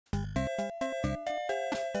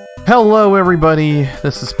Hello everybody,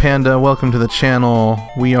 this is Panda, welcome to the channel.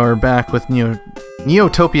 We are back with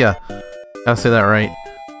Neutopia. Gotta say that right.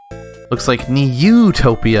 Looks like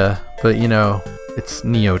Neutopia, but you know, it's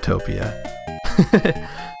Neutopia.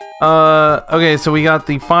 Okay, so we got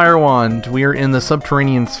the fire wand. We are in the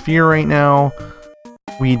subterranean sphere right now.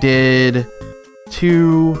 We did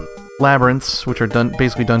 2 labyrinths, which are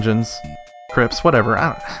basically dungeons, crypts, whatever.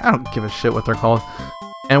 I don't give a shit what they're called.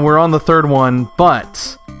 And we're on the 3rd one,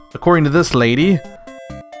 but according to this lady,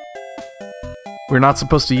 we're not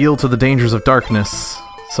supposed to yield to the dangers of darkness.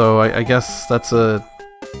 So I guess that's a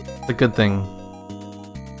good thing.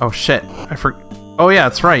 Oh shit, oh yeah,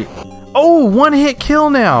 that's right. Oh, 1-hit kill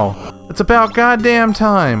now! It's about goddamn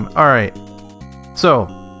time! Alright. So,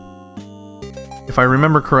 if I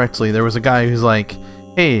remember correctly, there was a guy who's like,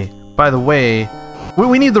 hey, by the way,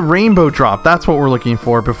 we need the rainbow drop. That's what we're looking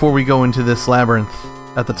for before we go into this labyrinth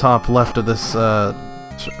at the top left of this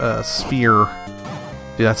sphere.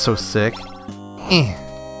 Dude, that's so sick.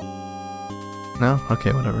 No?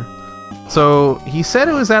 Okay, whatever. So, he said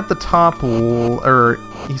it was at the top, or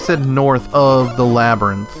he said north of the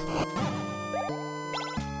labyrinth.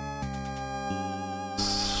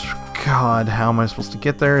 God, how am I supposed to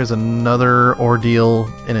get there is another ordeal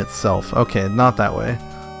in itself. Okay, not that way.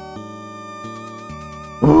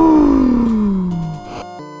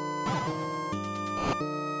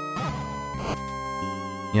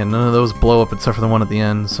 Yeah, none of those blow up except for the one at the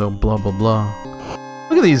end, so blah blah blah.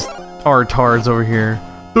 Look at these tards over here.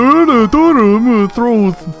 I'm gonna throw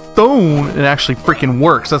a stone. It actually freaking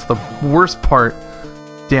works. That's the worst part.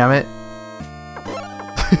 Damn it.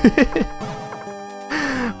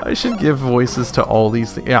 I should give voices to all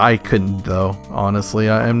these things. Yeah, I couldn't though, honestly.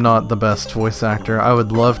 I am not the best voice actor. I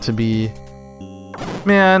would love to be...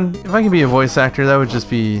 Man, if I could be a voice actor, that would just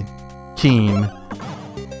be keen.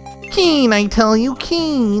 Keen, I tell you,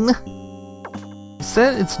 keen! You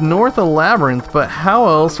said it's north of Labyrinth, but how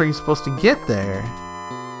else are you supposed to get there?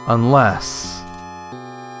 Unless...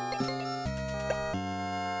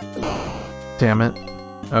 Damn it.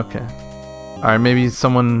 Okay. Alright, maybe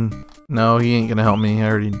someone... No, he ain't gonna help me. I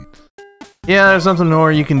already... Yeah, there's nothing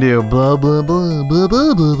more you can do. Blah, blah, blah, blah,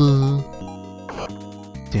 blah, blah, blah.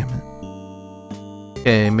 Damn it.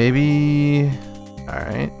 Okay, maybe...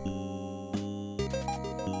 Alright.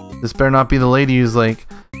 This better not be the lady who's like,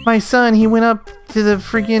 my son, he went up to the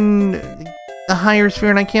freaking... the higher sphere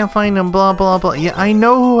and I can't find him, blah, blah, blah. Yeah, I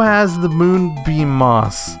know who has the moonbeam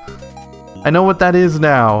moss. I know what that is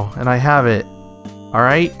now, and I have it.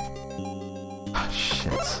 Alright?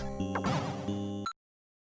 Shit.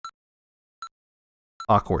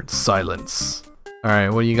 Awkward silence.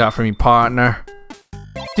 Alright, what do you got for me, partner?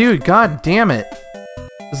 Dude, god damn it.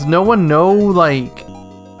 Does no one know, like...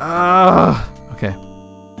 Okay.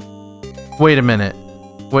 Wait a minute.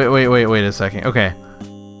 Wait a second. Okay.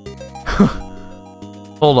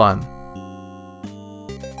 Hold on.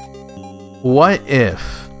 What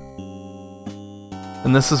if...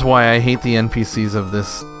 And this is why I hate the NPCs of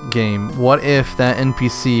this game. What if that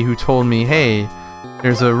NPC who told me, hey,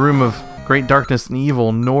 there's a room of great darkness and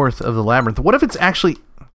evil north of the labyrinth. What if it's actually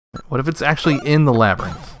in the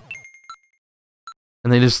labyrinth?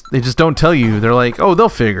 And they just don't tell you. They're like, oh, they'll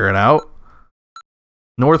figure it out.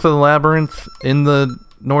 North of the labyrinth, in the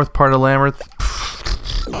north part of the labyrinth.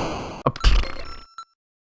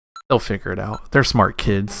 They'll figure it out. They're smart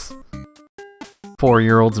kids.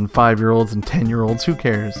 4-year-olds and 5-year-olds and 10-year-olds. Who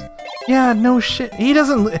cares? Yeah, no shit. He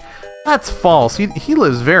doesn't. That's false. He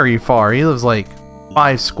lives very far. He lives like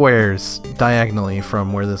 5 squares diagonally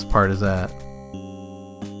from where this part is at.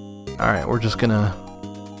 Alright, we're gonna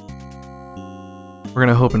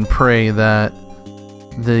hope and pray that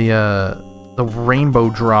the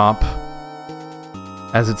rainbow drop,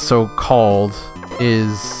 as it's so called,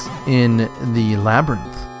 is in the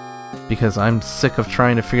labyrinth. Because I'm sick of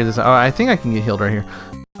trying to figure this out. Oh, I think I can get healed right here.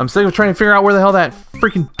 I'm sick of trying to figure out where the hell that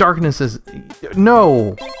freaking darkness is.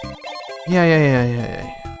 No!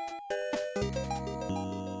 Yeah.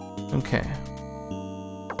 Okay.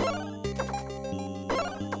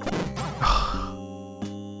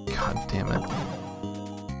 God damn it.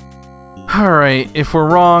 Alright, if we're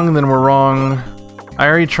wrong, then we're wrong. I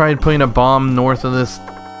already tried putting a bomb north of this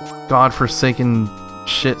godforsaken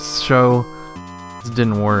shit show. This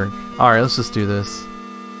didn't work. Alright, let's just do this.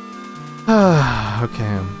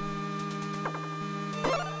 Okay.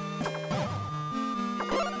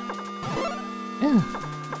 Yeah.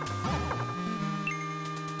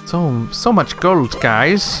 So much gold,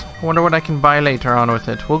 guys. I wonder what I can buy later on with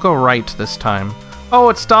it. We'll go right this time. Oh,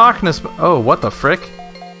 it's darkness. Oh, what the frick?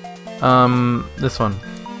 This one.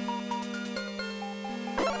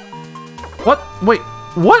 What? Wait,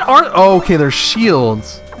 What are... Oh, okay, they're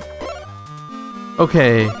shields.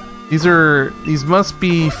 Okay. These must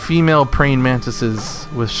be female praying mantises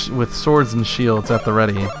with swords and shields at the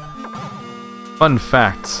ready. Fun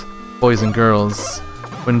fact, boys and girls.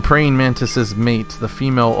 When praying mantises mate, the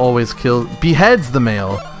female always beheads the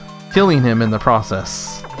male, killing him in the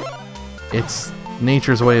process. It's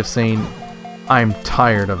nature's way of saying, I'm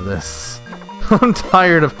tired of this. I'm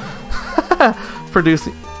tired of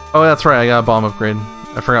producing... Oh, that's right, I got a bomb upgrade.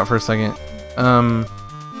 I forgot for a second.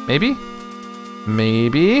 Maybe?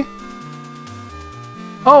 Maybe?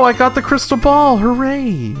 Oh, I got the crystal ball!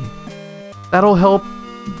 Hooray! That'll help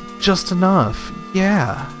just enough.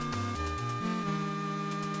 Yeah.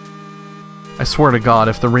 I swear to God,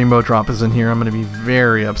 if the rainbow drop is in here, I'm gonna be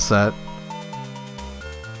very upset.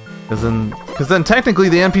 Because then technically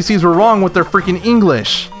the NPCs were wrong with their freaking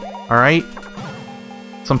English. Alright?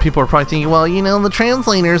 Some people are probably thinking, well, you know, the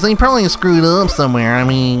translators, they probably screwed up somewhere. I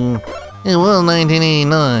mean, it was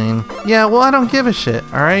 1989. Yeah, well, I don't give a shit,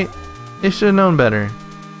 alright? They should have known better.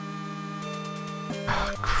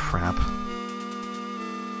 Oh, crap.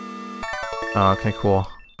 Oh, okay, cool.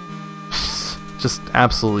 Just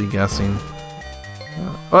absolutely guessing.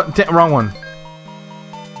 Oh, wrong one.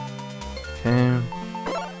 Okay.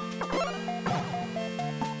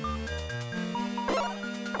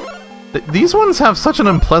 These ones have such an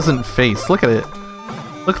unpleasant face. Look at it.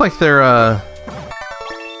 Look like they're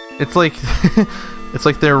it's like it's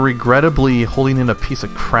like they're regrettably holding in a piece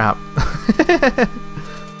of crap.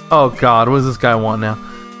 Oh God, what does this guy want now?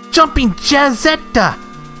 Jumping Jazzetta!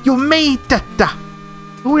 You made it!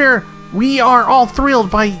 We are all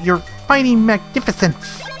thrilled by your fighting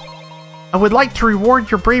magnificence. I would like to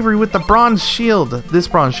reward your bravery with the bronze shield. This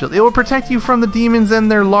bronze shield. It will protect you from the demons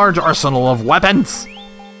and their large arsenal of weapons.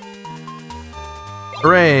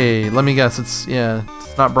 Hooray! Let me guess. It's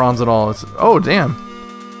not bronze at all. It's oh damn.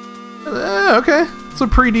 Okay, it's a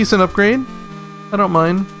pretty decent upgrade. I don't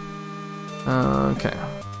mind. Okay.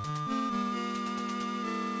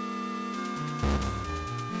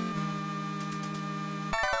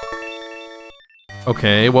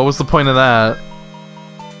 Okay, what was the point of that?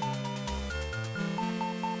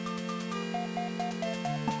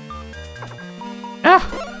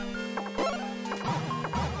 Ah!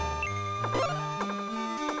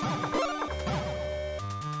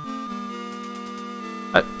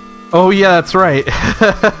 Oh yeah, that's right.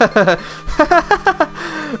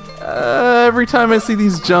 Every time I see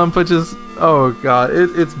these jump, I just... Oh God,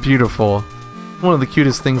 it's beautiful. One of the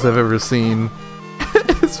cutest things I've ever seen.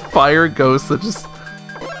 It's fire ghosts that just...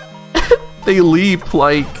 they leap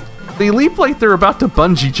like they're about to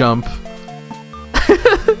bungee jump.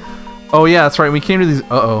 Oh yeah, that's right, we came to these...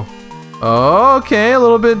 Uh-oh. Okay, a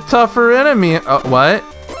little bit tougher enemy. What?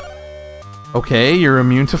 Okay, you're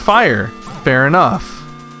immune to fire. Fair enough.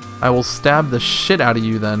 I will stab the shit out of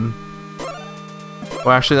you then.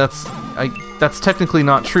 Well, actually, that's technically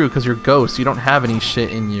not true because you're ghosts. You don't have any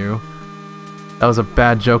shit in you. That was a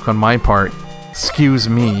bad joke on my part. Excuse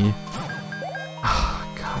me. Oh,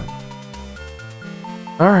 God.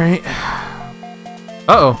 Alright.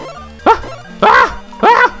 Uh-oh.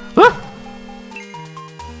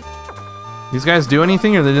 These guys do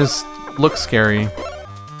anything or they just look scary?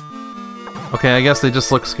 Okay, I guess they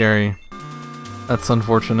just look scary. That's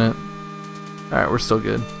unfortunate. Alright, we're still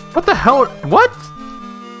good. What the hell? What?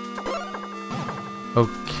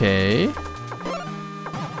 Okay.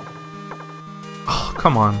 Oh,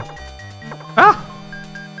 come on. Ah!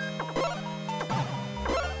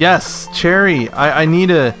 Yes, Cherry. I need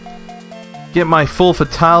to get my full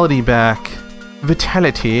vitality back.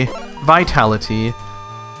 Vitality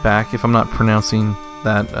back, if I'm not pronouncing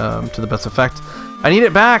that to the best effect. I need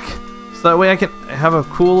it back! So that way I can have a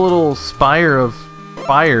cool little spire of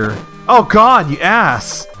fire. Oh God, you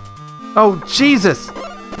ass! Oh Jesus!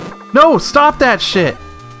 No, stop that shit!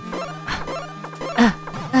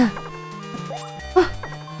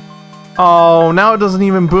 Oh, now it doesn't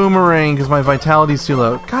even boomerang because my vitality's too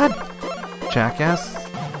low. God, jackass!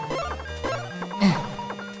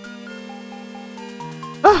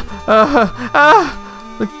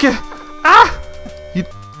 You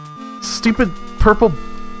stupid purple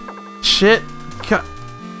shit. Get.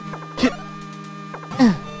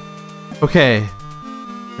 Okay.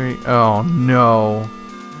 Oh no.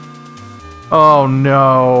 Oh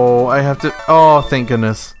no. I have to. Oh, thank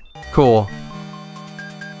goodness. Cool.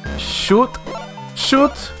 Shoot.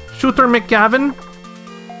 Shooter McGavin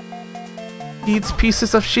eats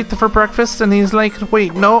pieces of shit for breakfast and he's like,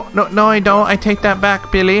 wait, no, I don't. I take that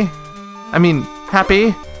back, Billy. I mean,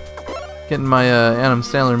 Happy. Getting my Adam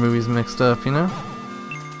Sandler movies mixed up, you know?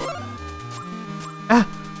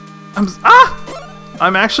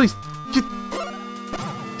 I'm actually...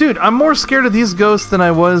 Dude, I'm more scared of these ghosts than I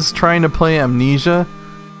was trying to play Amnesia.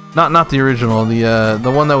 Not the original,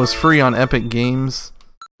 the one that was free on Epic Games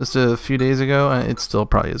just a few days ago. It still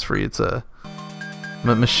probably is free. It's a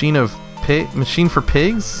machine for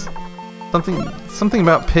pigs? Something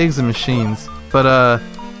about pigs and machines. But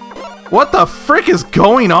what the frick is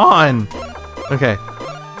going on? Okay.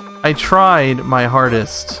 I tried my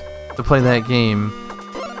hardest to play that game,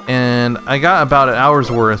 and I got about an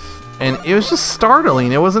hour's worth, and it was just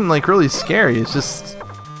startling. It wasn't like really scary. It's just,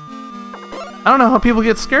 I don't know how people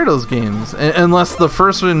get scared of those games, unless the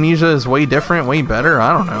first Amnesia is way different, way better.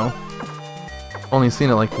 I don't know. Only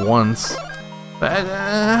seen it like once, but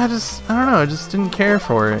I don't know. I just didn't care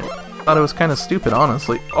for it. Thought it was kind of stupid,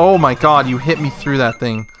 honestly. Oh my god, you hit me through that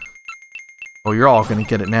thing. Oh, you're all gonna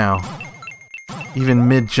get it now. Even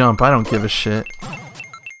mid-jump, I don't give a shit.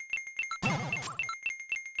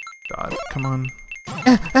 God, come on.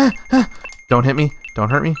 Don't hit me. Don't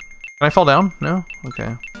hurt me. Can I fall down? No?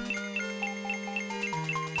 Okay.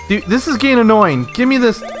 Dude, this is getting annoying. Give me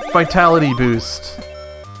this vitality boost.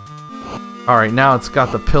 Alright, now it's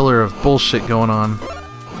got the pillar of bullshit going on.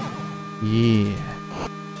 Yeah.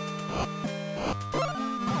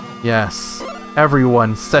 Yes.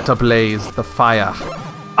 Everyone set ablaze the fire.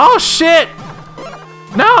 Oh shit!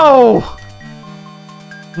 No!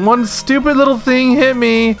 One stupid little thing hit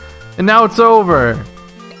me, and now it's over.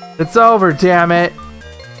 It's over, damn it.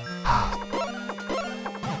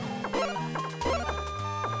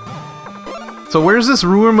 So where's this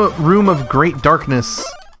room of great darkness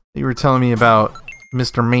that you were telling me about,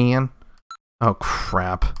 Mr. Man? Oh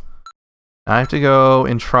crap. I have to go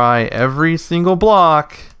and try every single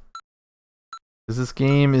block, because this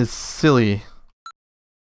game is silly.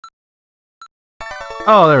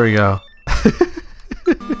 Oh, there we go.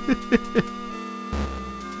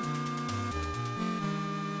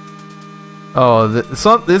 Oh,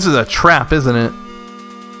 this is a trap, isn't it?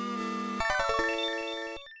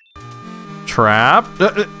 Trap?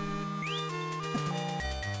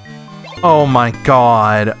 Oh my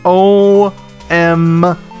god. OMG.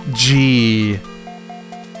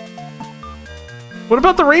 What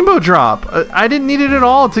about the rainbow drop? I didn't need it at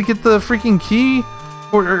all to get the freaking key.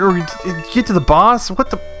 Or get to the boss? What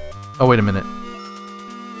the... Oh, wait a minute.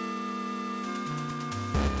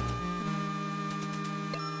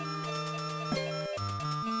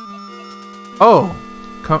 Oh!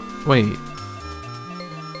 Wait.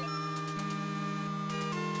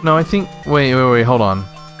 No, I think... Wait, hold on.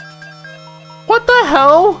 What the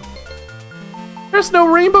hell? There's no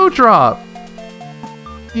rainbow drop!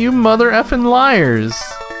 You mother effing liars!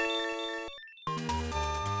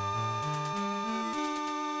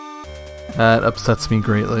 That upsets me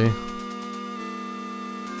greatly.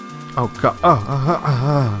 Oh god.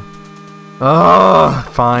 Oh,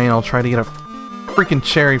 fine. I'll try to get a freaking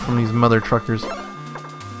cherry from these mother truckers.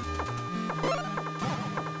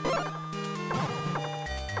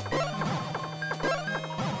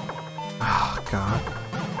 Oh god.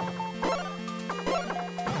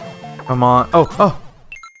 Come on. Oh.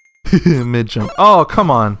 Mid jump. Oh, come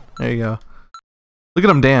on. There you go. Look at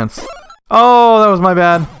him dance. Oh, that was my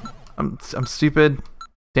bad. I'm stupid.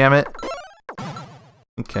 Damn it.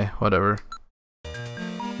 Okay, whatever.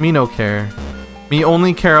 Me no care. Me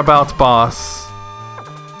only care about boss.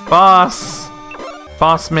 Boss!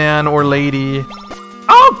 Boss man or lady.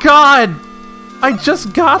 Oh god! I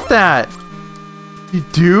just got that! You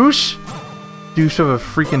douche? Douche of a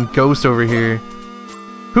freaking ghost over here.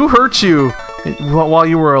 Who hurt you while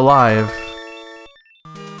you were alive?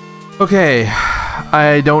 Okay.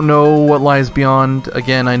 I don't know what lies beyond.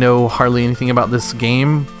 Again, I know hardly anything about this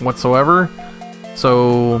game whatsoever.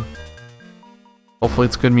 So, hopefully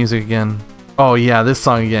it's good music again. Oh yeah, this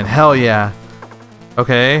song again. Hell yeah.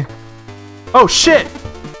 Okay. Oh shit!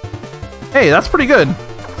 Hey, that's pretty good.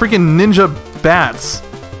 Freaking ninja bats.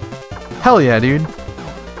 Hell yeah, dude.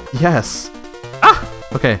 Yes. Ah!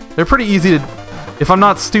 Okay, they're pretty easy to... If I'm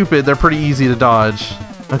not stupid, they're pretty easy to dodge.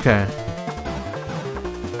 Okay.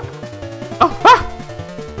 Oh, ah!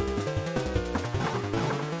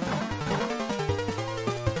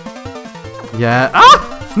 Yeah.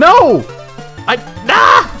 Ah! No!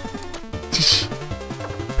 Ah!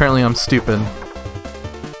 Apparently I'm stupid.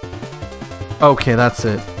 Okay, that's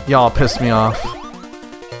it. Y'all pissed me off.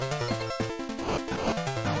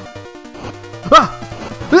 Ah!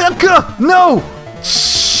 No!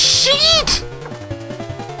 Shit!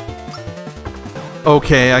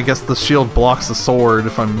 Okay, I guess the shield blocks the sword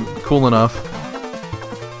if I'm cool enough.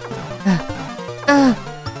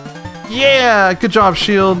 Yeah! Good job,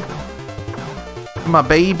 shield. You're my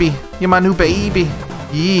baby. You're my new baby.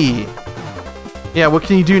 Yeah. Yeah, what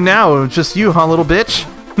can you do now? Just you, huh, little bitch?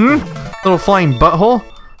 Hmm? Little flying butthole?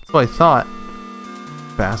 That's what I thought.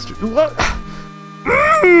 Bastard. What?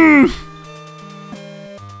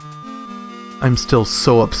 I'm still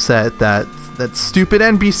so upset that that stupid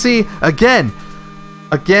NPC, again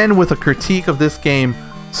with a critique of this game.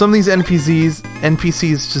 Some of these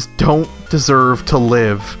NPCs just don't deserve to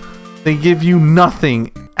live. They give you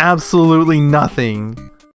nothing. Absolutely nothing.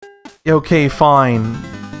 Okay, fine.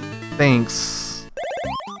 Thanks.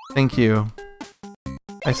 Thank you.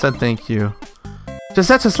 I said thank you.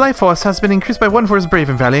 Josette's life force has been increased by 1 for his brave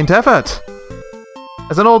and valiant effort.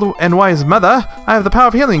 As an old and wise mother, I have the power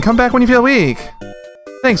of healing. Come back when you feel weak.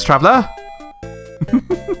 Thanks, traveler.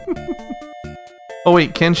 Oh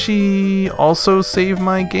wait, can she also save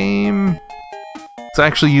my game? So I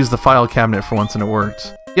actually used the file cabinet for once and it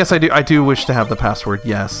worked. Yes, I do. I do wish to have the password.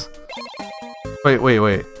 Yes. Wait.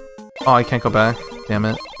 Oh, I can't go back. Damn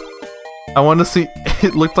it. I wanted to see.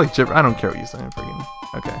 It looked like gibberish. I don't care what you say. Freaking.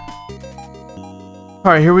 Okay.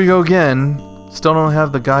 All right, here we go again. Still don't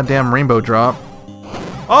have the goddamn rainbow drop.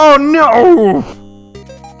 Oh no!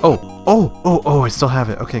 Oh! I still have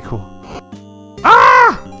it. Okay, cool.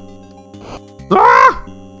 Ah! Ah!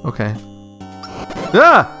 Okay.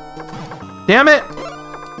 Ah! Damn it!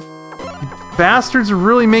 You bastards are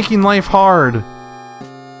really making life hard.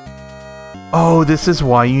 Oh, this is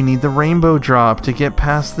why you need the rainbow drop to get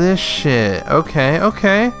past this shit. Okay.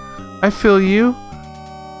 I feel you.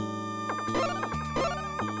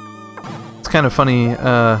 It's kind of funny,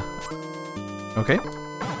 okay.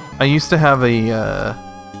 I used to have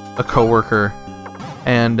a coworker,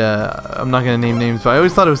 and I'm not gonna name names, but I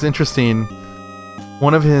always thought it was interesting.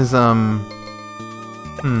 One of his what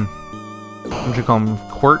would you call them,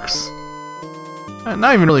 quirks?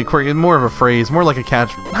 Not even really quirk, more of a phrase, more like a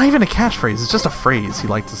catch. Not even a catchphrase. It's just a phrase he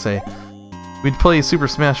liked to say. We'd play Super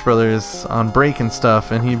Smash Brothers on break and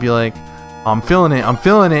stuff, and he'd be like, "I'm feeling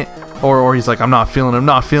it," or he's like, "I'm not feeling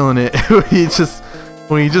it." when he just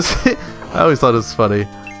I always thought it was funny.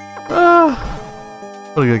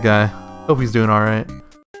 What a good guy. Hope he's doing all right.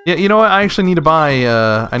 Yeah, you know what? I actually need to buy.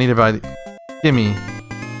 Gimme.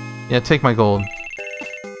 Yeah, take my gold.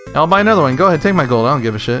 I'll buy another one. Go ahead, take my gold. I don't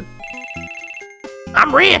give a shit.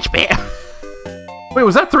 I'm rich, man. Wait,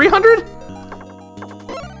 was that 300?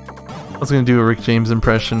 I was gonna do a Rick James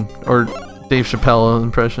impression or Dave Chappelle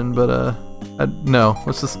impression, but no.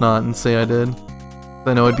 Let's just not and say I did.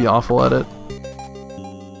 I know I'd be awful at it.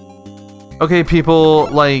 Okay, people,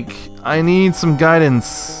 like, I need some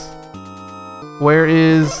guidance. Where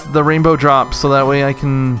is the rainbow drop so that way I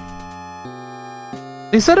can...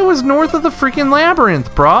 They said it was north of the freaking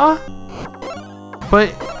labyrinth, brah.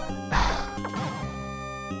 But...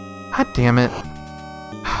 God damn it.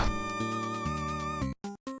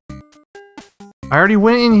 I already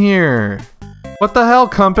went in here. What the hell,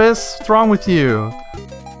 Compass? What's wrong with you?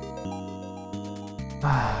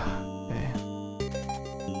 Okay.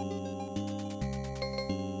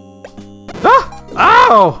 Ah!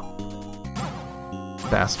 Ow!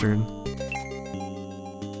 Bastard.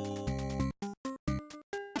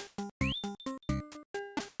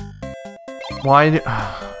 Why do...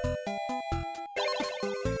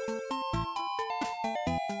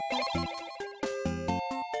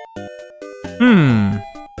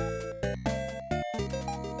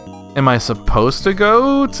 Am I supposed to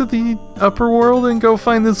go to the upper world and go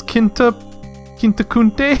find this Kinta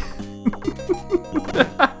Kunte?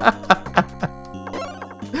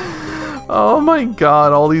 Oh my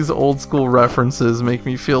god, all these old school references make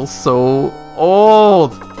me feel so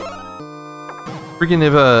old. Freaking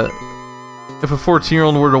if a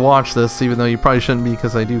 14-year-old were to watch this, even though you probably shouldn't be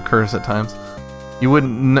because I do curse at times, you would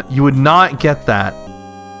not get that.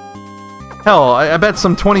 Hell, I bet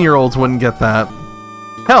some 20-year-olds wouldn't get that.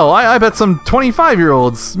 Hell, I bet some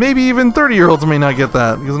 25-year-olds, maybe even 30-year-olds may not get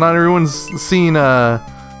that, because not everyone's seen, oh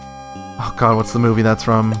god, what's the movie that's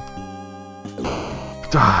from?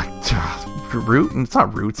 Root? It's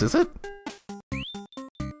not Roots, is it?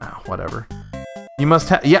 Oh, whatever. You must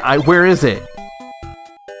have... Yeah, where is it?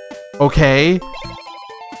 Okay.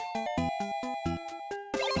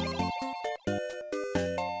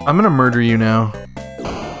 I'm gonna murder you now.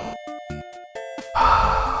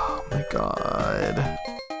 Oh my god.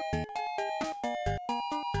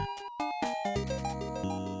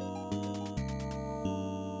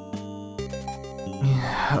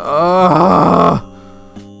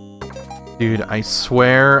 Dude, I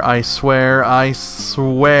swear. Oh,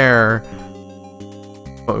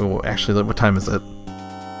 actually, what time is it?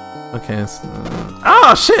 Okay, it's...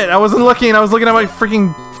 Oh, shit! I wasn't looking! I was looking at my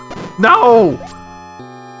freaking... No!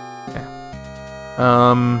 Okay.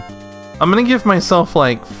 I'm gonna give myself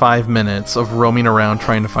like 5 minutes of roaming around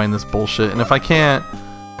trying to find this bullshit, and if I can't,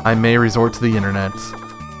 I may resort to the internet.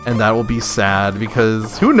 And that will be sad,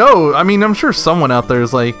 because who knows? I mean, I'm sure someone out there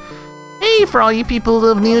is like, hey, for all you people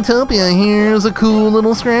of Neutopia, here's a cool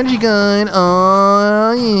little strategy guide.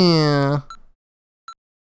 Oh, yeah.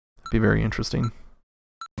 Be very interesting.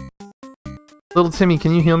 Little Timmy,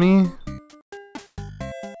 can you heal me?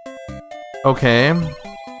 Okay.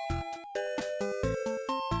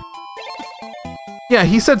 Yeah,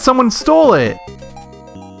 he said someone stole it!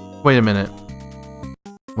 Wait a minute.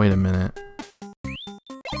 Wait a minute.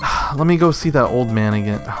 Let me go see that old man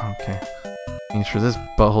again. Oh, okay. Making sure this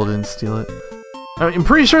butthole didn't steal it. I'm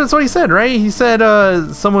pretty sure that's what he said, right? He said,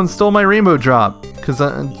 someone stole my rainbow drop. Because,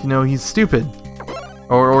 you know, he's stupid.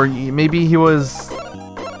 Or maybe he was...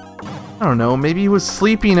 I don't know, maybe he was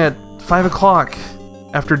sleeping at 5 o'clock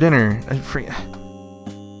after dinner.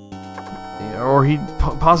 Or he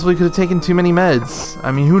possibly could have taken too many meds.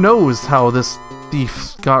 I mean, who knows how this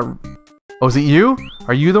thief got... Oh, is it you?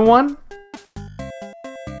 Are you the one?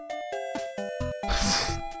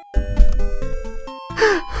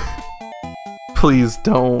 Please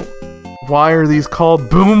don't. Why are these called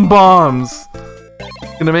boom bombs?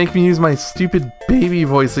 Gonna make me use my stupid baby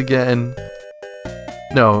voice again.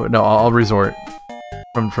 No, I'll resort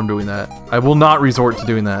from doing that. I will not resort to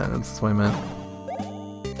doing that. That's what I meant.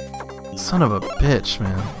 Son of a bitch,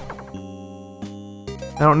 man.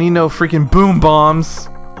 I don't need no freaking boom bombs.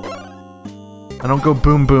 I don't go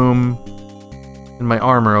boom boom in my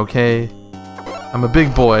armor, okay? I'm a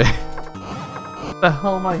big boy. What the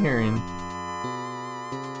hell am I hearing?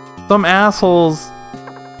 Some assholes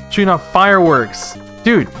shooting off fireworks.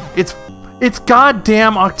 Dude, it's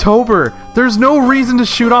goddamn October. There's no reason to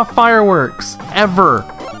shoot off fireworks ever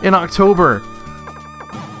in October.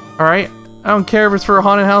 Alright? I don't care if it's for a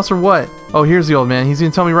haunted house or what. Oh, here's the old man. He's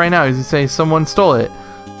gonna tell me right now. He's gonna say someone stole it.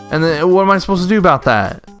 And then what am I supposed to do about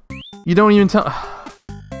that? You don't even tell...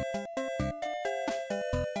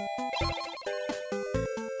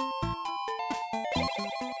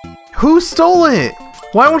 Who stole it?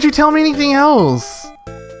 Why won't you tell me anything else?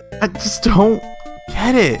 I just don't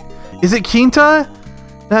get it. Is it Quinta?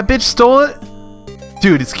 That bitch stole it?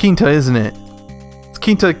 Dude, it's Quinta, isn't it? It's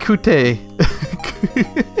Quinta Kute.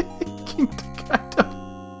 Quinta,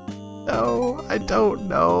 I don't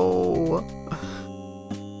know.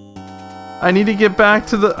 I need to get back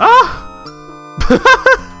to the... Ah!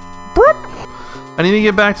 I need to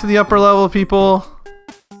get back to the upper level, people.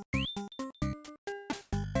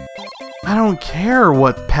 I don't care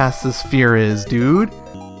what past this fear is, dude.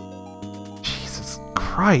 Jesus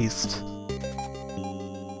Christ.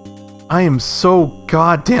 I am so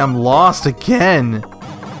goddamn lost again.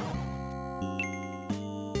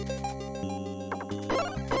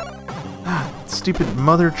 Ah, stupid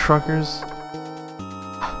mother truckers.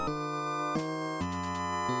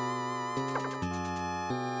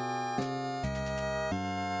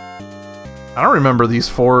 I don't remember these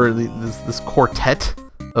four, this quartet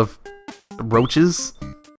of roaches.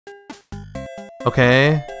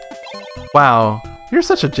 Okay. Wow, you're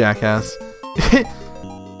such a jackass.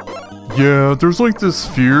 Yeah, there's like this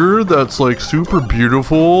sphere that's like super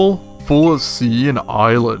beautiful, full of sea and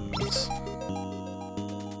islands.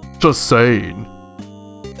 Just saying.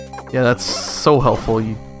 Yeah, that's so helpful,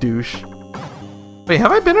 you douche. Wait,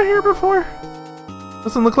 have I been in here before?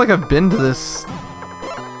 Doesn't look like I've been to this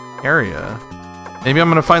area. Maybe I'm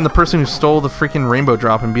gonna find the person who stole the freaking rainbow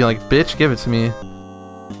drop and be like, bitch, give it to me.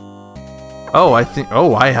 Oh,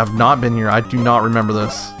 I have not been here. I do not remember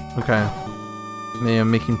this. Okay. Maybe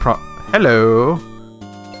I'm making Hello.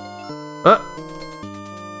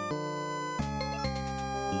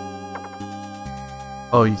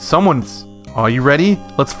 Oh, someone's... Oh, you ready?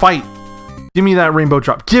 Let's fight. Give me that rainbow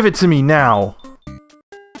drop. Give it to me now.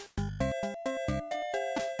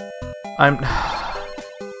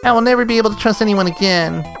 I will never be able to trust anyone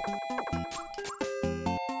again.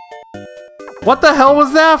 What the hell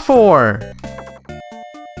was that for?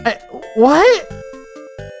 What?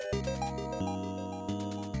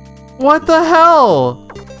 What the hell?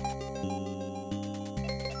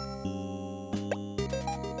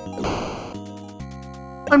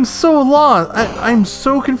 I'm so lost. I'm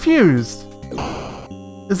so confused.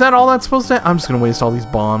 Is that all that's supposed to... I'm just gonna waste all these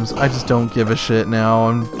bombs. I just don't give a shit now.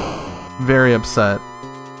 I'm very upset.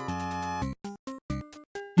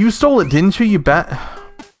 You stole it, didn't you? You bet.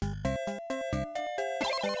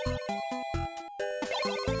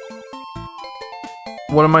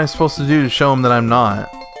 What am I supposed to do to show him that I'm not?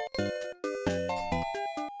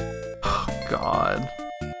 Oh, God.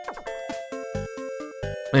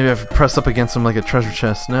 Maybe I have to press up against him like a treasure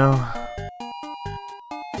chest. No.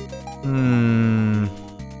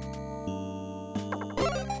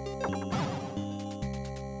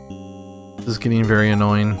 This is getting very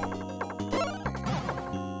annoying.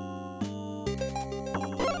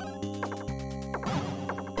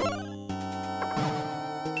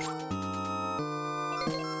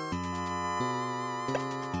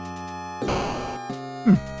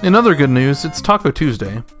 In other good news, it's Taco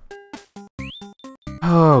Tuesday.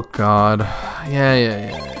 Oh god.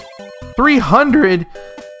 Yeah. 300?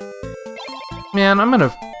 Man, I'm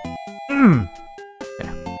gonna... Okay.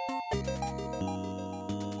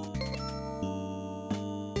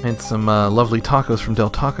 Made some lovely tacos from Del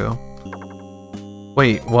Taco.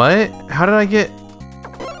 Wait, what? How did I get...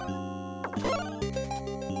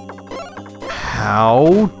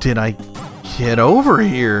 How did I get over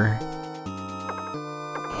here?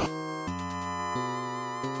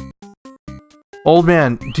 Old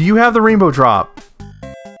man, do you have the rainbow drop?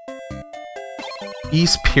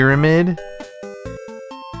 East Pyramid?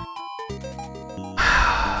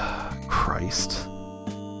 Christ.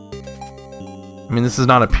 I mean, this is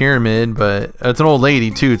not a pyramid, but it's an old lady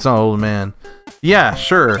too, it's not an old man. Yeah,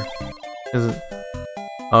 sure. Is it?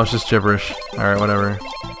 Oh, it's just gibberish. Alright, whatever.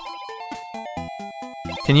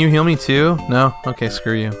 Can you heal me too? No? Okay,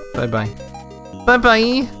 screw you. Bye-bye.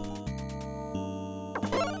 Bye-bye!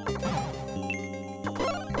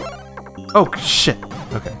 Oh, shit.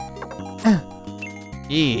 Okay.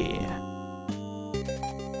 Yeah.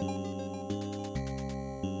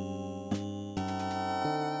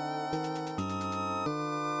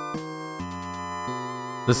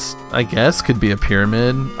 This, I guess, could be a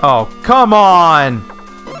pyramid. Oh, come on!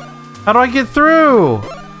 How do I get through?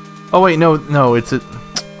 Oh, wait, no, it's a...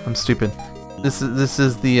 I'm stupid. This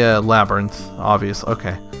is the labyrinth, obvious.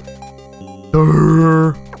 Okay.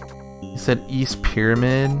 You said East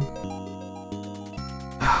Pyramid?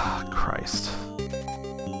 Christ.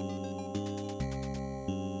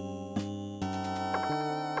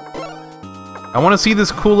 I want to see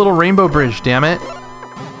this cool little rainbow bridge, damn it.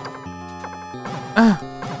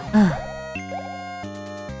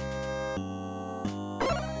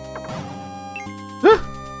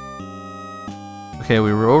 Okay,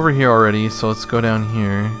 we were over here already, so let's go down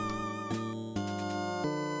here.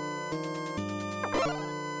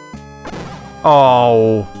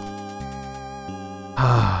 Oh.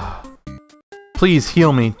 Please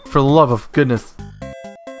heal me, for the love of goodness.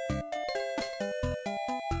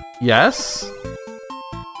 Yes?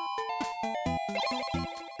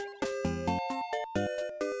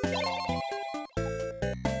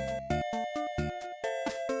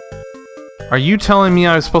 Are you telling me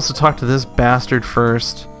I was supposed to talk to this bastard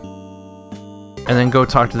first? And then go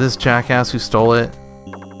talk to this jackass who stole it?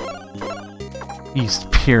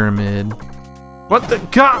 East Pyramid. What the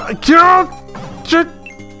god?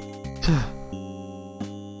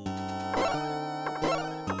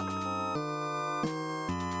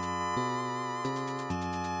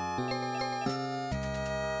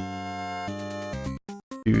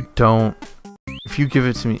 Dude, don't. If you give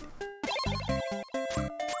it to me.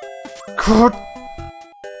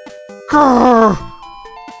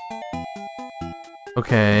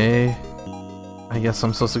 Okay. I guess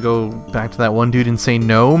I'm supposed to go back to that one dude and say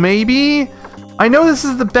no, maybe? I know this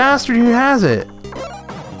is the bastard who has it.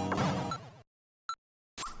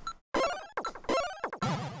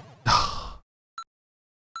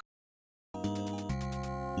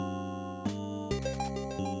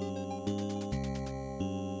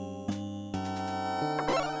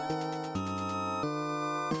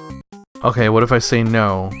 Okay, what if I say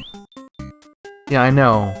no? Yeah, I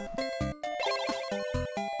know.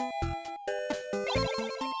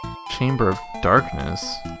 Chamber of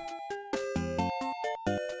Darkness.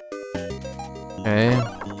 Okay.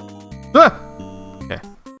 Ah! Okay.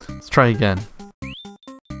 Let's try again.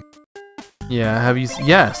 Yeah, have you...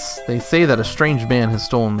 Yes! They say that a strange man has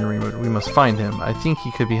stolen the ring, but we must find him. I think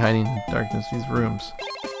he could be hiding in the darkness of these rooms.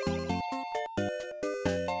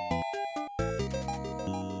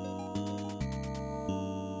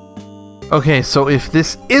 Okay, so if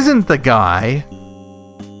this isn't the guy,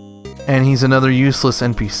 and he's another useless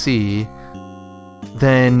NPC,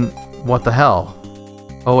 then what the hell?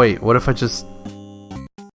 Oh wait, what if I just...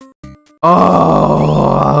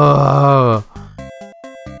 Oh!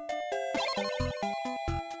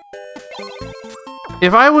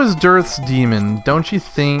 If I was Dirth's demon, don't you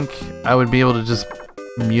think I would be able to just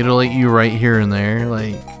mutilate you right here and there?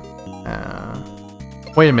 Like...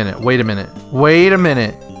 Wait a minute, wait a minute, wait a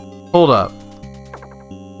minute! Hold up.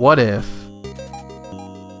 What if...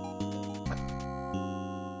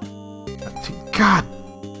 God!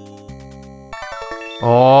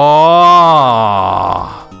 Oh!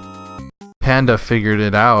 Panda figured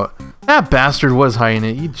it out. That bastard was hiding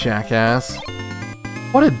it, you jackass.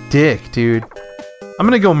 What a dick, dude. I'm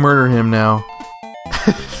gonna go murder him now.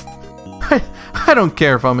 I don't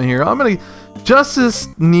care if I'm in here. Justice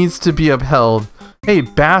needs to be upheld. Hey,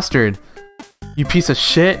 bastard. You piece of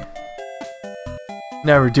shit.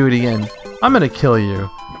 Never do it again. I'm gonna kill you.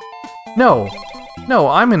 No. No,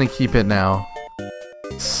 I'm gonna keep it now.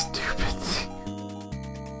 Stupid.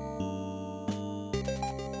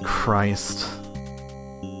 Christ.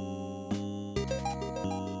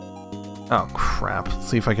 Oh, crap. Let's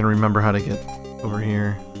see if I can remember how to get over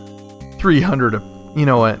here. 300. You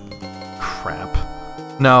know what? Crap.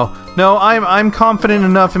 No. No, I'm confident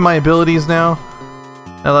enough in my abilities now.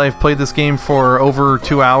 Now that I've played this game for over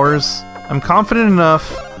 2 hours. I'm confident enough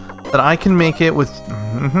that I can make it with...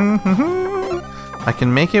 I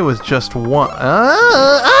can make it with just one...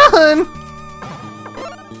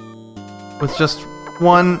 with just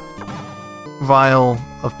one vial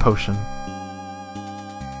of potion.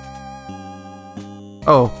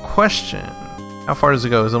 Oh, question. How far does it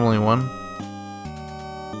go? Is it only one?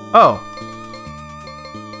 Oh.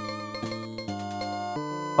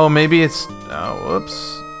 Oh, maybe it's... Oh,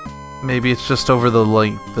 whoops. Maybe it's just over the,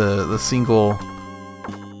 like, the single...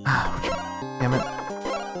 Damn it.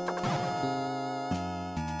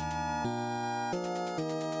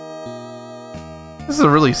 This is a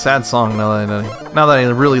really sad song now that I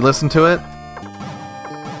really listen to it.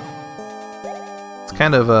 It's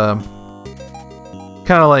kind of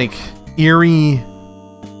like eerie,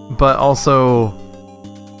 but also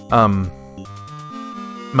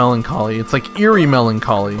melancholy. It's like eerie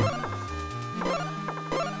melancholy.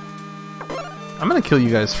 I'm gonna kill you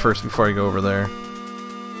guys first before I go over there.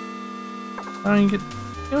 I don't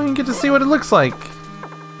even get to see what it looks like.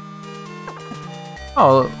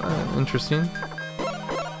 Oh, interesting.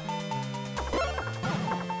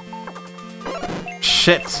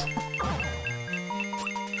 Shit.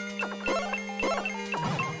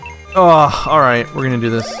 Oh, alright, we're gonna do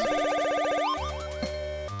this.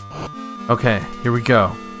 Okay, here we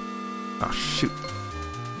go. Oh, shoot.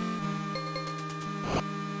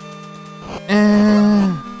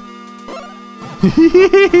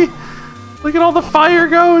 Look at all the fire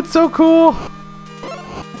go, it's so cool.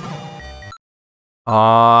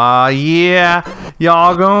 Aw, yeah.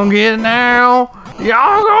 Y'all gonna get it now.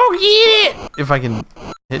 Y'all gonna get it. If I can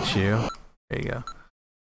hit you. There you go.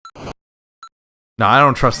 No, I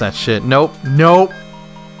don't trust that shit. Nope. Nope.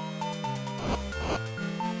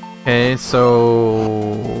 Okay,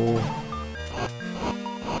 so...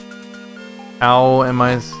 How am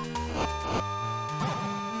I...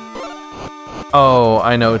 Oh,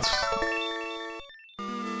 I know it's...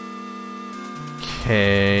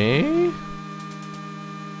 Okay...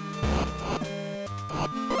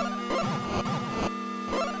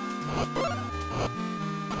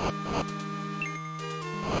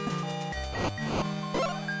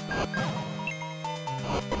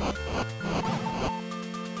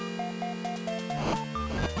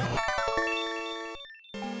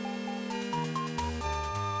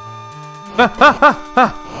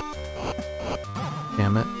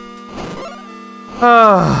 Damn it.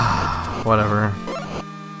 Whatever.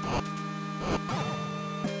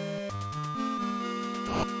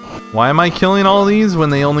 Why am I killing all these when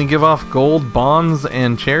they only give off gold, bombs,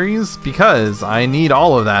 and cherries? Because I need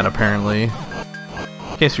all of that, apparently.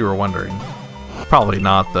 In case you were wondering. Probably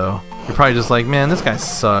not, though. You're probably just like, man, this guy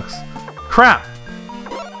sucks. Crap!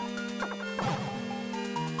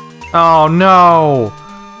 Oh, no!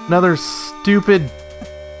 Another stupid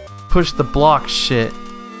push the block shit.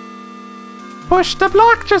 Push the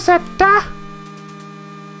block, Giuseppe!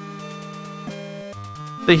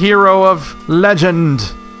 The hero of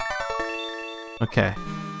legend. Okay.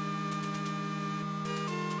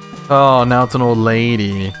 Oh, now it's an old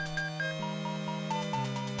lady.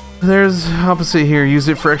 There's opposite here. Use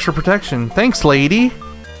it for extra protection. Thanks, lady.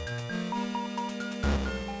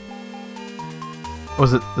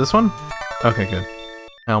 Was it this one? Okay, good.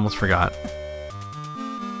 I almost forgot.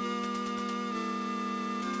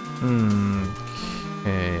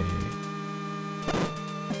 Okay.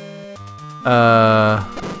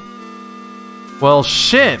 Well,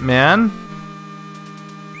 shit, man.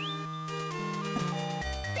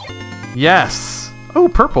 Yes. Oh,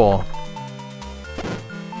 purple.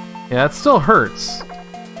 Yeah, it still hurts.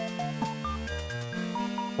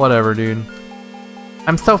 Whatever, dude.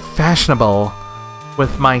 I'm so fashionable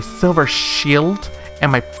with my silver shield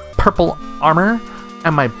and my purple armor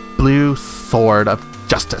and my blue sword of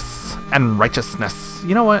justice and righteousness.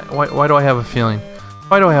 You know what? Why do I have a feeling?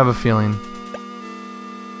 Why do I have a feeling?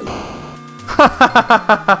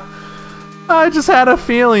 I just had a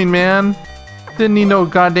feeling, man. Didn't need no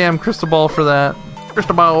goddamn crystal ball for that.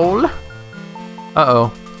 Crystal ball.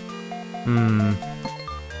 Uh-oh.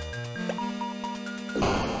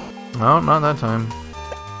 No, not that time.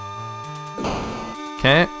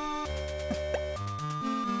 Okay.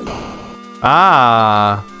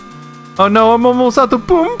 Ah. Oh no, I'm almost out the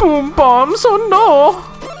boom boom bombs. Oh no.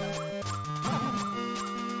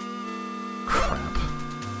 Crap.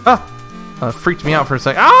 Ah. Freaked me out for a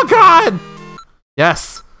sec. Oh god.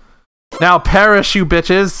 Yes. Now perish, you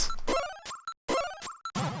bitches.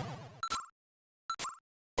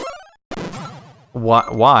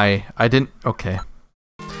 Why? I didn't... Okay.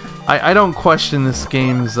 I don't question this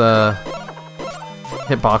game's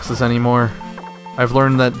hitboxes anymore. I've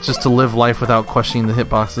learned that just to live life without questioning the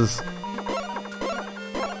hitboxes.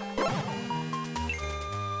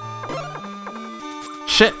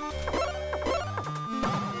 Shit!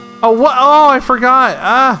 Oh, what? Oh, I forgot!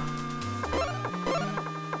 Ah!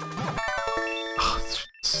 Oh,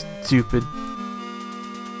 stupid.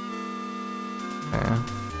 Yeah.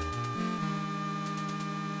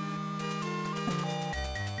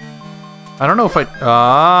 I don't know if I...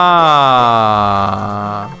 Ah...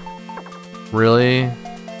 Really?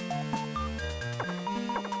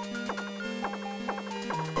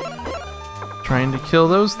 Trying to kill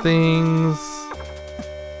those things.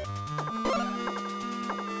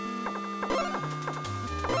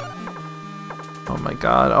 Oh my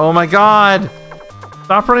god. Oh my god!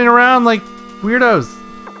 Stop running around like weirdos.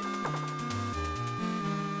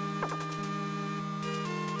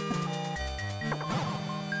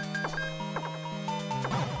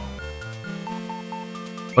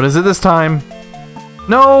 What is it this time?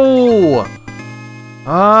 No!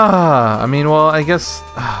 Ah, I mean, well, I guess...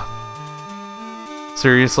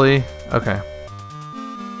 Seriously? Okay.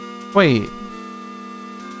 Wait.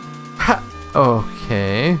 Ha!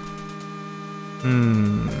 Okay.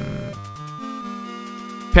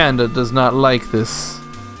 Panda does not like this.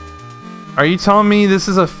 Are you telling me this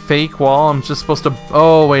is a fake wall? I'm just supposed to...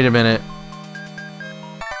 Oh, wait a minute.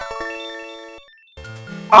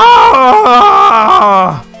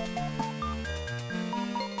 Ah!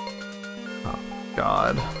 Oh,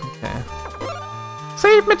 God. Okay.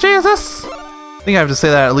 Save me, Jesus! I think I have to say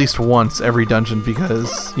that at least once every dungeon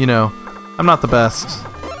because, you know, I'm not the best.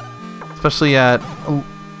 Especially at a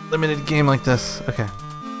limited game like this. Okay.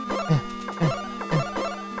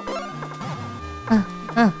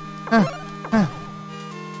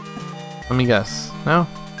 Let me guess. No?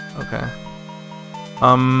 Okay.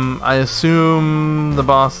 I assume the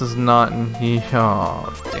boss is not in here.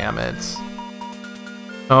 Oh, damn it.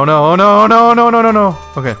 Oh no, oh no, no, no, no, no, no.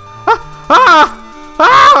 Okay. Ah! Ah!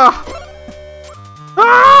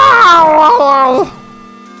 Ah!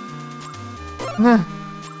 Ah!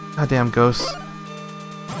 Goddamn ghosts.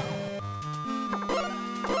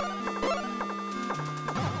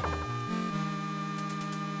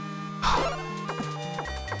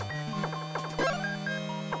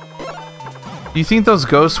 Do you think those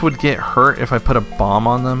ghosts would get hurt if I put a bomb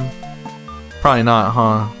on them? Probably not,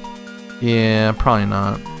 huh? Yeah, probably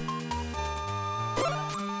not.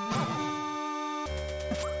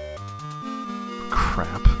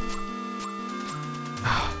 Crap.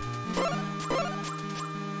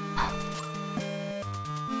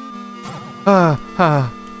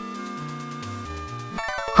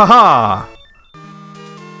 Haha!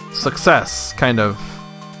 Success, kind of.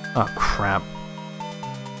 Oh, crap.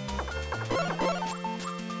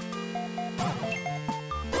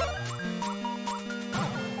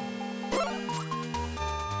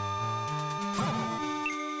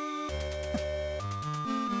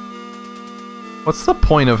 What's the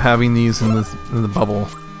point of having these in the bubble?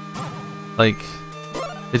 Like,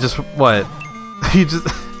 it just what? You just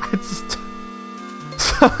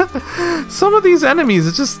some of these enemies,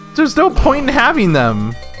 it's just there's no point in having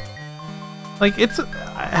them. Like it's look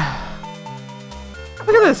at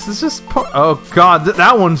this. It's just oh god,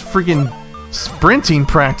 that one's freaking sprinting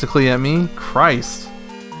practically at me. Christ.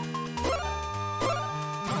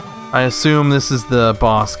 I assume this is the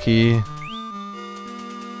boss key.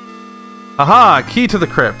 Aha! Key to the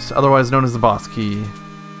crypt, otherwise known as the boss key.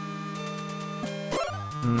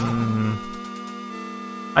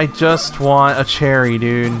 I just want a cherry,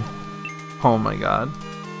 dude. Oh my god.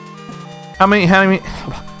 How many freaking...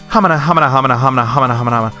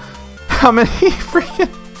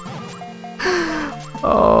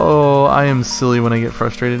 Oh, I am silly when I get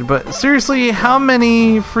frustrated, but seriously, how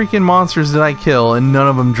many freaking monsters did I kill and none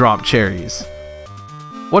of them dropped cherries?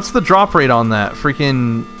 What's the drop rate on that?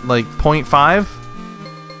 Freaking, like, 0.5?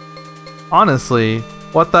 Honestly,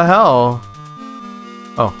 what the hell?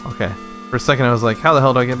 Oh, okay. For a second I was like, how the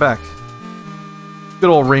hell do I get back? Good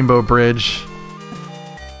old Rainbow Bridge.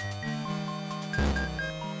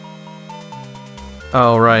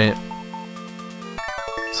 Oh, right.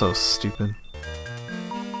 So stupid.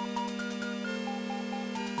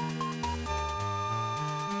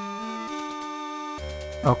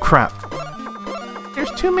 Oh, crap.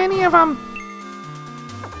 There's too many of them.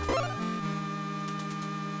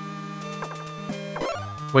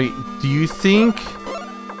 Wait, do you think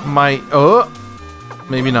my... Oh!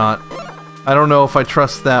 Maybe not. I don't know if I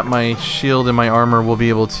trust that my shield and my armor will be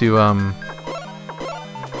able to,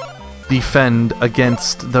 defend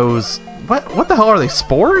against those... What the hell are they?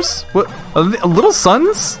 Spores? What? Little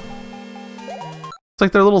suns? It's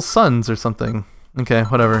like they're little suns or something. Okay,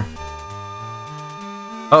 whatever.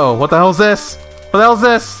 Uh-oh, what the hell is this? What the hell is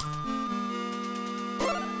this?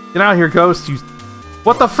 Get out of here, ghost, you...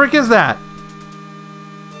 What the frick is that?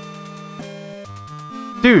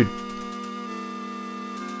 Dude.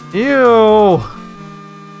 Ew.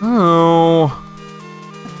 Oh.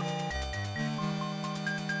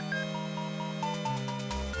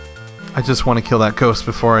 I just want to kill that ghost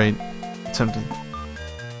before I attempt it.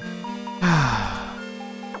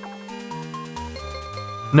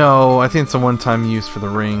 No, I think it's a one-time use for the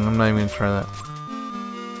ring. I'm not even gonna try that.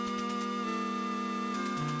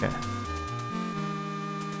 Okay.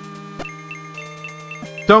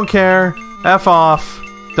 Don't care. F off.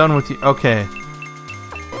 Done with you. Okay.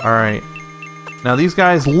 Alright. Now these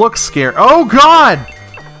guys look scared. Oh god!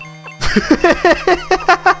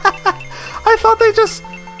 I thought they just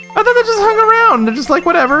hung around. They're just like,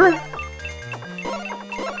 whatever.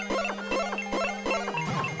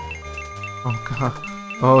 Oh god.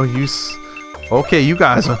 Oh, okay, you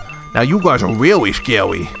guys are... Now you guys are really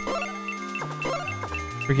scary.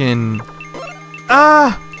 Freaking...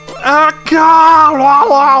 God!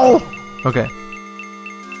 Okay.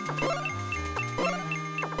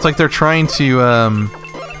 It's like they're trying to,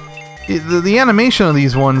 the animation of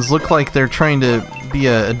these ones look like they're trying to be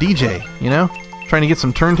a DJ, you know? Trying to get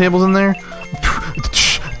some turntables in there.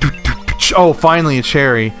 Oh, finally a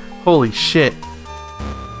cherry. Holy shit.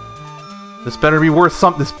 This better be worth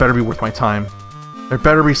something. This better be worth my time. There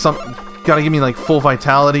better be something. Gotta give me like full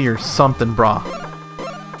vitality or something, brah.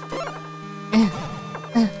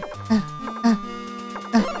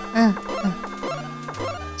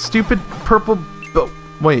 Stupid purple... Oh,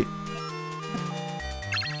 wait.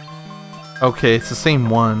 Okay, it's the same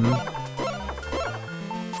one.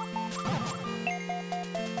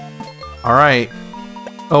 Alright.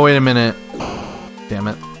 Oh, wait a minute. Damn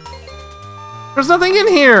it. There's nothing in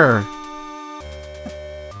here!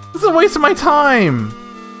 This is a waste of my time!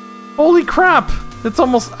 Holy crap! It's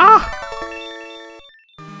almost... Ah!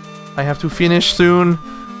 I have to finish soon.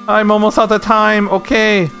 I'm almost out of time.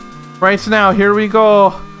 Okay. Right now, here we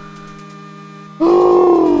go.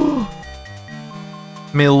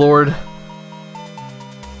 May the Lord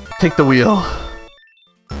take the wheel.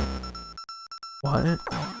 What?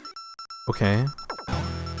 Okay.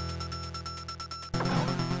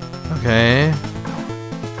 Okay.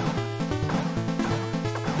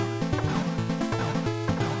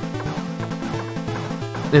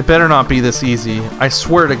 It better not be this easy. I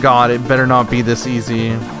swear to God, it better not be this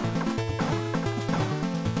easy.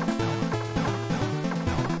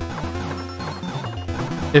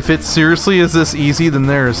 If it seriously is this easy, then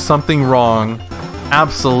there is something wrong.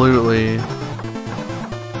 Absolutely.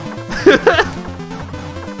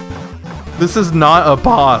 This is not a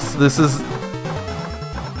boss. This is...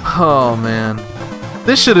 Oh, man.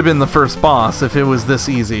 This should have been the first boss if it was this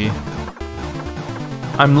easy.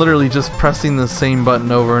 I'm literally just pressing the same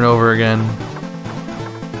button over and over again.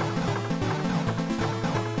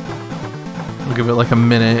 I'll give it like a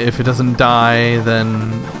minute. If it doesn't die,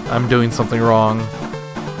 then I'm doing something wrong.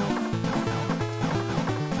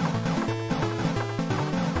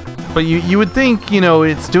 But you would think, you know,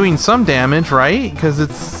 it's doing some damage, right? Because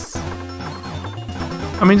it's...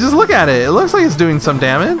 I mean, just look at it. It looks like it's doing some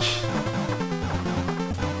damage.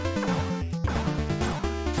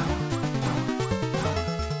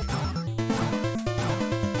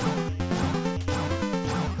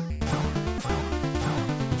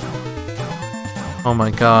 Oh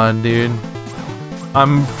my god, dude.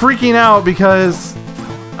 I'm freaking out because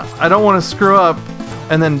I don't want to screw up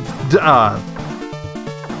and then...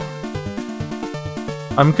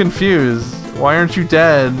 I'm confused. Why aren't you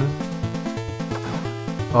dead?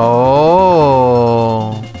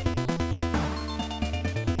 Oh.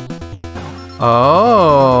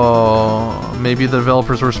 Oh. Maybe the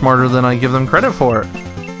developers were smarter than I give them credit for.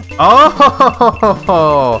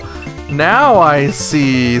 Oh. Now I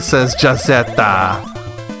see, says Jazetta.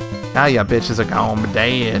 Now ya bitches are gonna be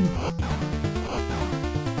dead.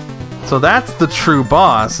 So that's the true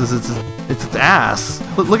boss, is it's its ass.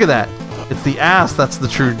 Look at that. It's the ass that's the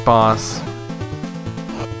true boss.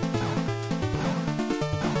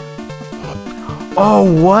 Oh,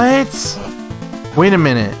 what? Wait a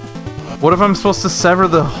minute. What if I'm supposed to sever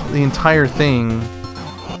the entire thing?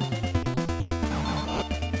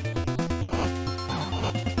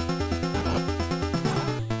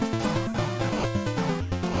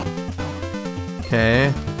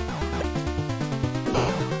 Okay.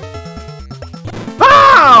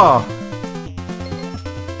 Ah!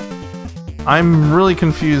 I'm really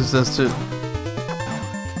confused as to...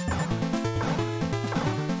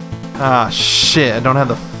 Ah, shit. I don't have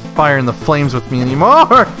the fire and the flames with me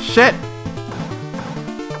anymore. Shit.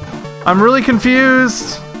 I'm really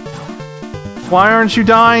confused. Why aren't you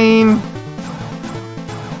dying?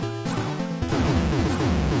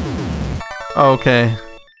 Okay.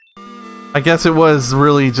 I guess it was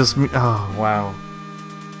really just me. Oh, wow.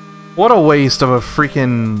 What a waste of a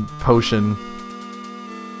freaking potion.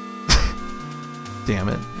 Damn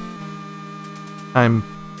it. I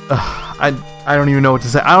don't even know what to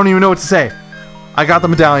say. I don't even know what to say. I got the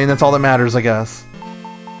medallion. That's all that matters, I guess.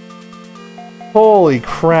 Holy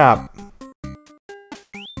crap.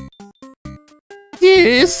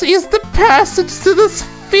 This is the passage to the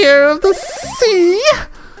sphere of the sea.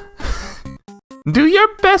 Do your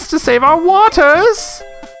best to save our waters!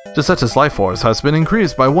 Giuseppe's life force has been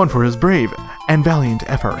increased by 1 for his brave and valiant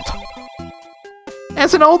effort.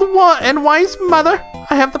 As an old and wise mother,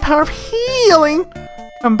 I have the power of healing.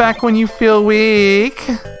 Come back when you feel weak.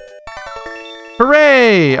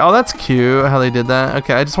 Hooray! Oh, that's cute how they did that.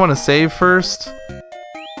 Okay, I just want to save first.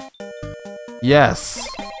 Yes.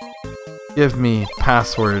 Give me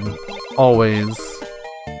password. Always.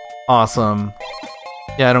 Awesome.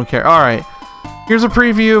 Yeah, I don't care. Alright. Here's a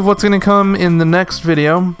preview of what's going to come in the next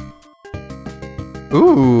video.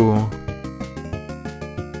 Ooh.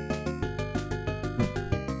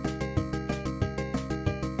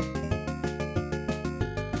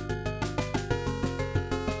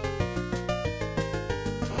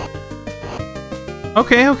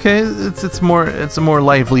 Okay, okay. It's a more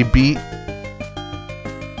lively beat.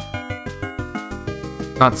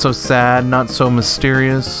 Not so sad, not so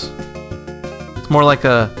mysterious. It's more like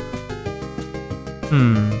a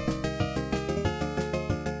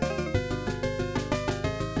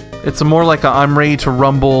It's more like a I'm ready to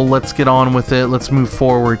rumble, let's get on with it, let's move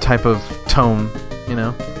forward type of tone, you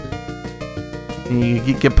know?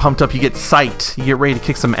 You get pumped up, you get psyched, you get ready to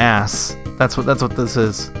kick some ass. That's what this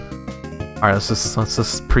is. Alright, let's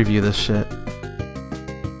just preview this shit.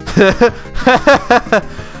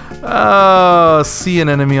 Oh, see an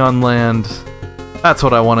enemy on land. That's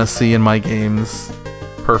what I want to see in my games.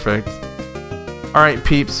 Perfect. Alright,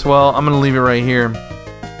 peeps, well, I'm gonna leave it right here.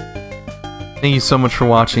 Thank you so much for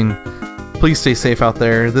watching. Please stay safe out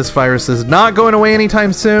there. This virus is not going away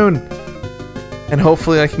anytime soon. And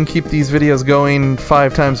hopefully I can keep these videos going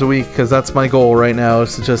 5 times a week, because that's my goal right now,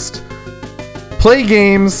 is to just play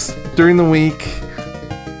games during the week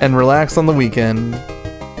and relax on the weekend.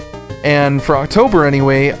 And for October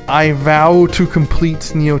anyway, I vow to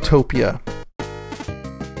complete Neutopia.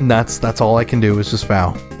 And that's all I can do, is just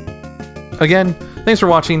vow. Again, thanks for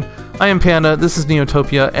watching. I am Panda, this is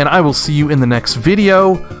Neutopia, and I will see you in the next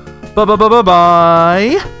video.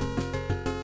 Bye-bye-bye-bye-bye!